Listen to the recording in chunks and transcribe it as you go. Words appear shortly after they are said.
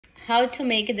how to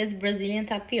make this Brazilian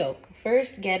tapioca.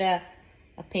 First, get a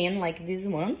pan like this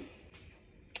one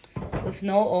with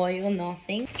no oil,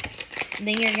 nothing.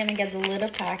 Then you're gonna get the little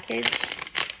package.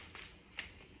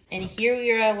 And here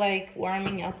we are like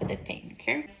warming up the pan,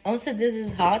 okay? Also, this is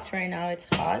hot right now, it's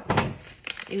hot.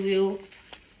 You will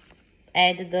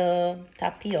add the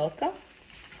tapioca.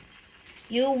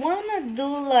 You wanna do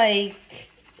like,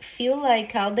 feel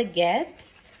like all the gaps,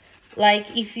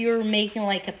 like if you're making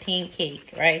like a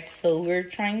pancake, right? So we're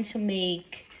trying to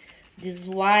make this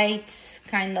white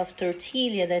kind of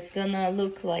tortilla that's gonna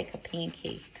look like a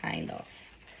pancake, kind of.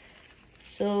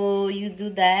 So you do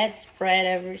that, spread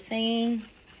everything,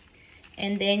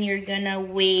 and then you're gonna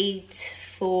wait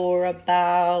for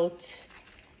about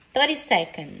 30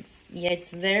 seconds. Yeah, it's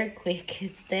very quick,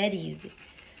 it's that easy.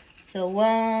 So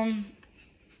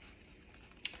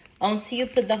once you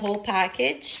put the whole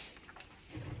package,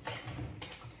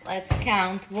 let's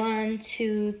count 1,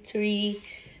 2, 3,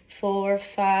 4,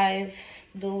 5.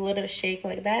 Do a little shake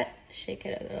like that. Shake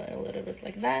it a little bit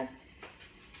like that.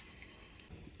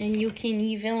 And you can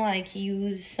even like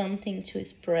use something to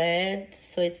spread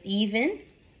so it's even.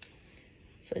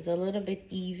 So it's a little bit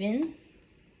even.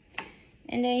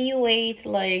 And then you wait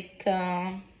like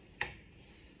about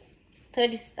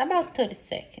 30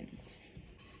 seconds.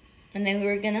 And then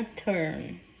we're gonna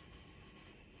turn.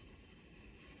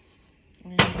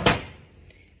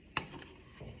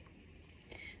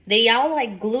 They all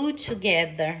like glued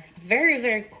together, very,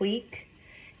 very quick.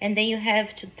 And then you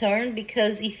have to turn,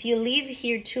 because if you leave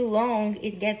here too long,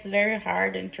 it gets very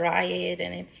hard and dry it,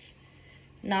 and it's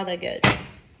not that good.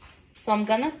 So I'm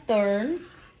gonna turn.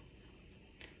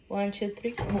 1, 2,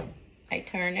 3, boom. I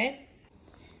turn it.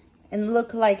 And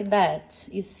look like that.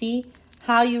 You see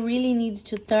how you really need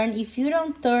to turn. If you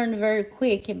don't turn very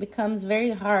quick, it becomes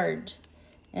very hard.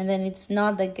 And then it's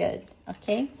not that good,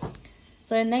 okay?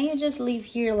 So, and then you just leave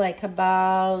here like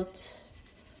about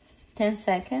 10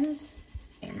 seconds.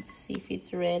 And see if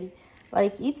it's ready.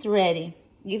 Like, it's ready.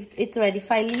 If it's ready.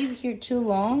 If I leave here too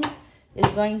long,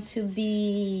 it's going to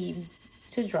be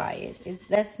to dry it.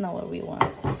 That's not what we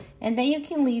want. And then you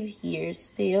can leave here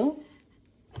still.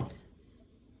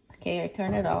 Okay, I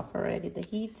turned it off already, the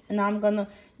heat. And now I'm gonna,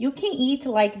 you can eat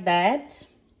like that.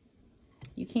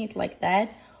 You can eat like that.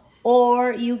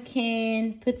 Or you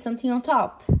can put something on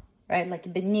top, right? Like a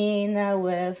banana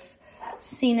with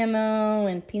cinnamon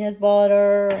and peanut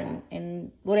butter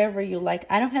and whatever you like.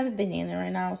 I don't have a banana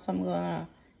right now, so I'm gonna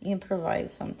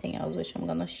improvise something else, which I'm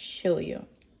gonna show you.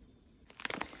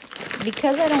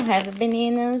 Because I don't have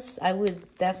bananas, I would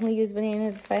definitely use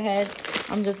bananas if I had.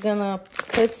 I'm just gonna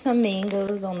put some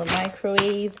mangoes on the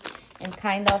microwave and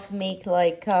kind of make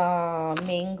like a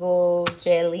mango,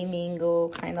 jelly mango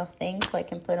kind of thing, so I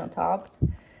can put on top.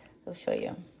 I'll show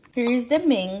you. Here's the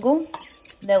mango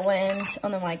that went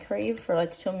on the microwave for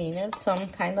like 2 minutes. So I'm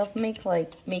kind of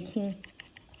making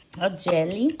a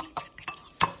jelly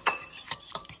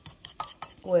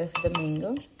with the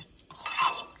mango.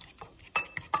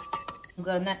 I'm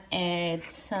gonna add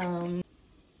some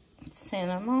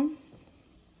cinnamon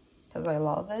because I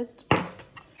love it.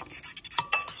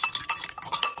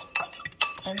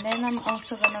 And then I'm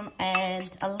also gonna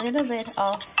add a little bit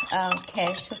of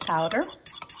cashew powder,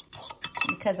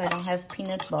 because I don't have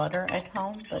peanut butter at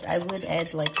home, but I would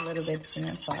add like a little bit of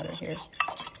peanut butter here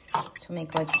to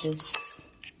make like this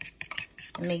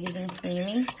amazing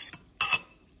creamy.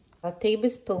 A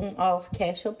tablespoon of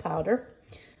cashew powder.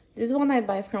 This one I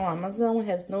buy from Amazon. It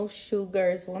has no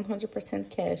sugars, 100%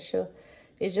 cashew.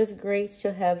 It's just great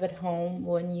to have at home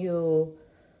when you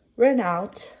run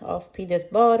out of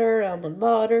peanut butter, almond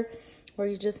butter, or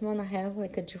you just want to have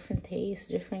like a different taste,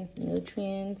 different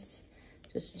nutrients.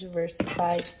 Just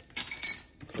diversify.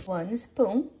 1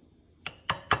 spoon.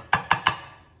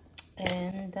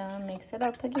 And mix it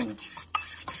up again.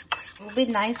 It would be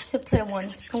nice to put 1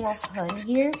 spoon of honey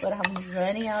here, but I'm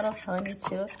running out of honey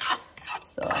too.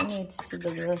 So I need to do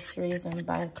the groceries and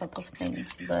buy a couple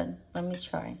things, but let me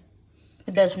try.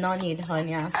 It does not need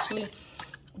honey, actually.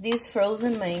 These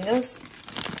frozen mangoes,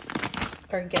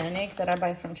 organic, that I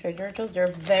buy from Trader Joe's, they're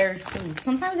very sweet.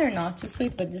 Sometimes they're not too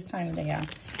sweet, but this time they are.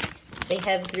 They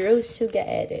have 0 sugar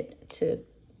added to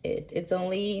it. It's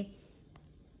only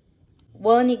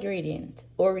 1 ingredient,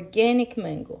 organic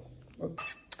mango.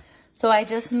 So I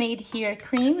just made here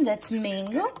cream that's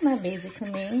mango, my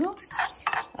basic mango,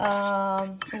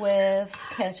 with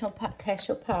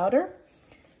cashew powder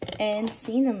and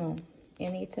cinnamon,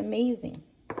 and it's amazing.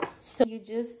 So you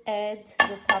just add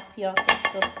the tapioca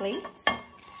to the plate.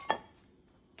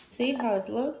 See how it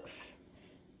looks?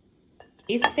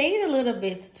 It stayed a little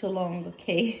bit too long,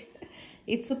 okay?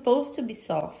 It's supposed to be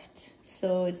soft.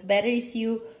 so it's better if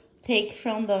you take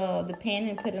from the pan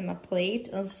and put it on a plate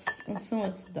as soon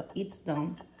as it's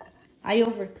done. I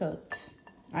overcut.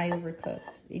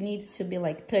 It needs to be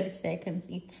like 30 seconds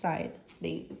each side,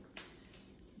 baby.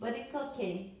 But it's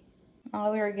okay.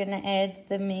 Now we're gonna add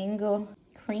the mango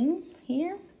cream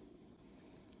here.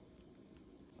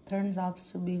 Turns out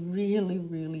to be really,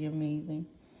 really amazing.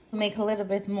 To make a little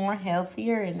bit more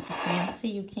healthier and fancy,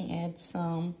 you can add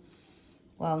some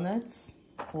walnuts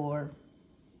or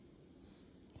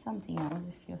something else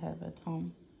if you have at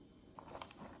home.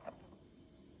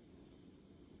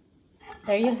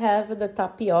 There you have the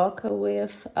tapioca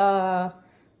with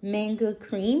mango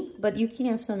cream, but you can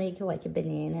also make it like a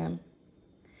banana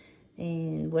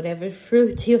and whatever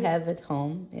fruit you have at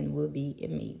home, and will be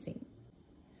amazing.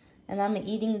 And I'm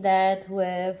eating that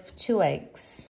with 2 eggs.